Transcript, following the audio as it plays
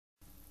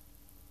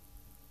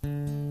I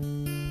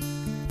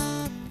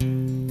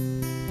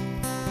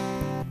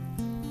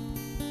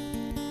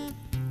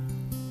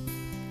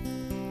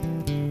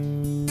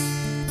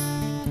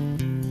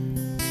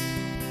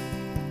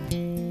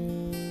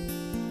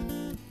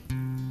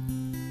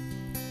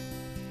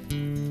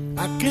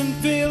can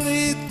feel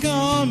it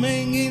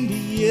coming in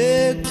the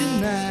air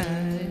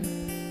tonight.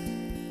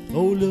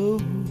 Oh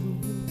Lord,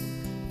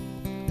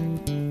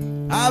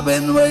 I've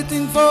been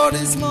waiting for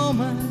this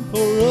moment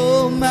for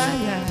all my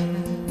life.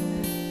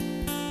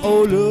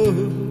 Oh Lord,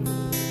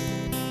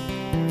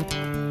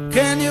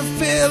 can you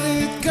feel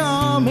it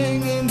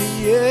coming in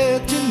the air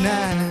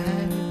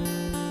tonight?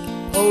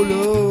 Oh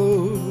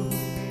Lord,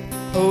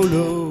 oh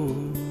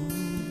Lord.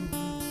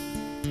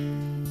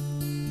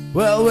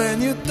 Well,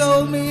 when you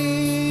told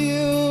me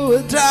you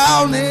were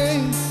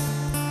drowning,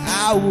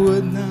 I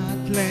would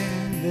not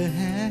lend a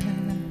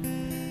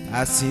hand.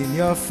 I seen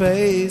your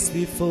face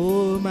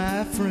before,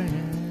 my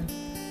friend,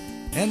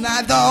 and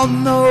I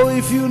don't know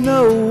if you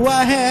know who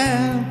I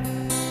am,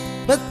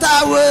 but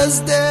I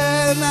was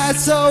there and I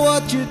saw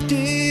what you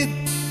did.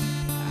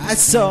 I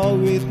saw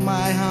with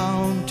my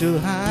own two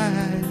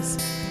eyes.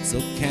 So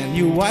can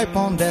you wipe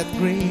on that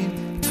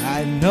green?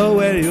 I know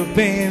where you've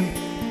been.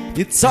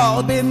 It's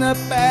all been a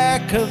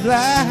pack of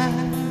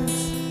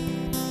lies.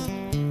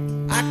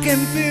 I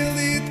can feel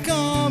it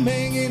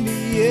coming in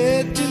the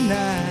air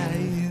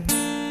tonight.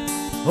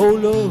 Oh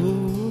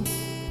Lord,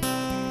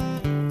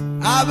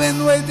 I've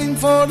been waiting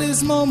for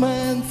this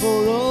moment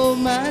for all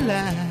my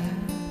life.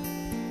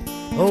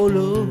 Oh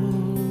Lord,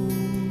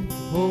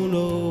 oh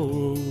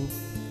Lord.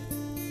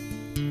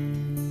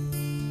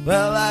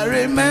 Well, I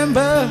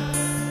remember,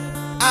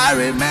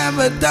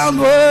 don't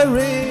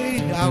worry.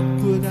 How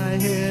could I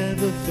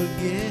ever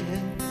forget?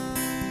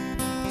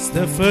 It's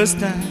the first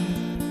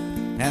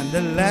time and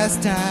the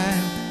last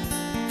time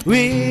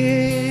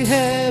we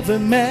ever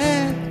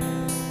met.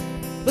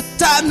 But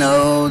I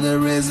know the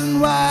reason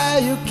why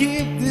you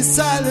keep this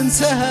silence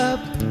up.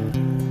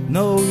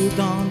 No, you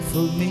don't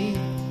fool me,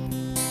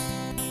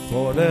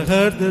 for the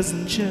hurt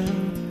doesn't show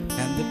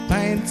and the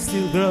pain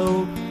still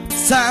grows.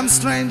 Some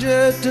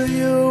stranger to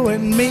you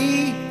and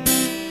me.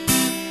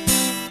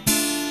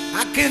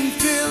 I can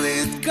feel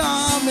it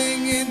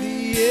coming in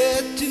the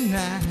air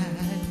tonight.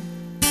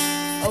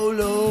 Oh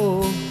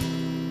Lord,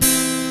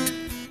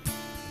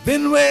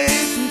 been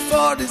waiting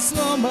for this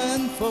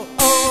moment for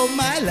all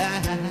my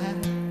life.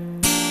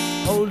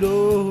 Oh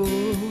Lord,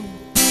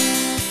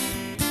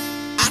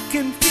 I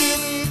can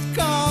feel it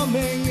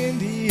coming in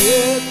the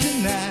air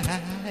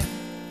tonight.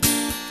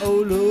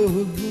 Oh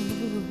Lord,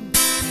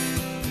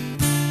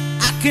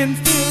 I can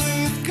feel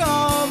it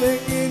coming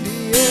in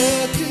the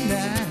air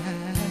tonight.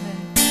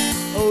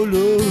 Oh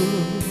Lord,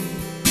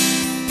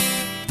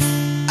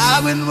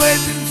 I've been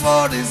waiting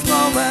for this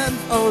moment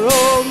for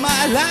all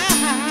my life.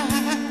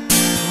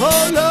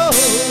 Oh Lord,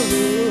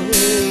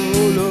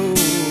 oh Lord.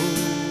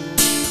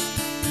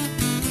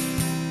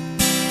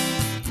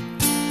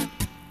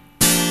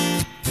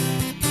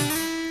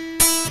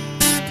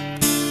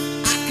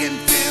 I can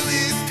feel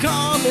it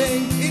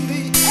coming in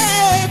the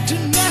air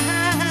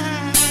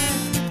tonight.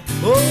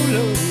 Oh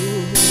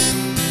Lord,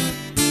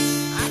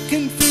 I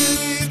can feel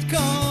it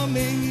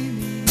coming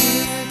in the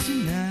air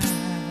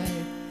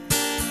tonight.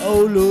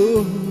 Oh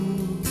Lord,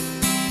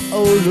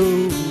 oh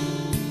Lord.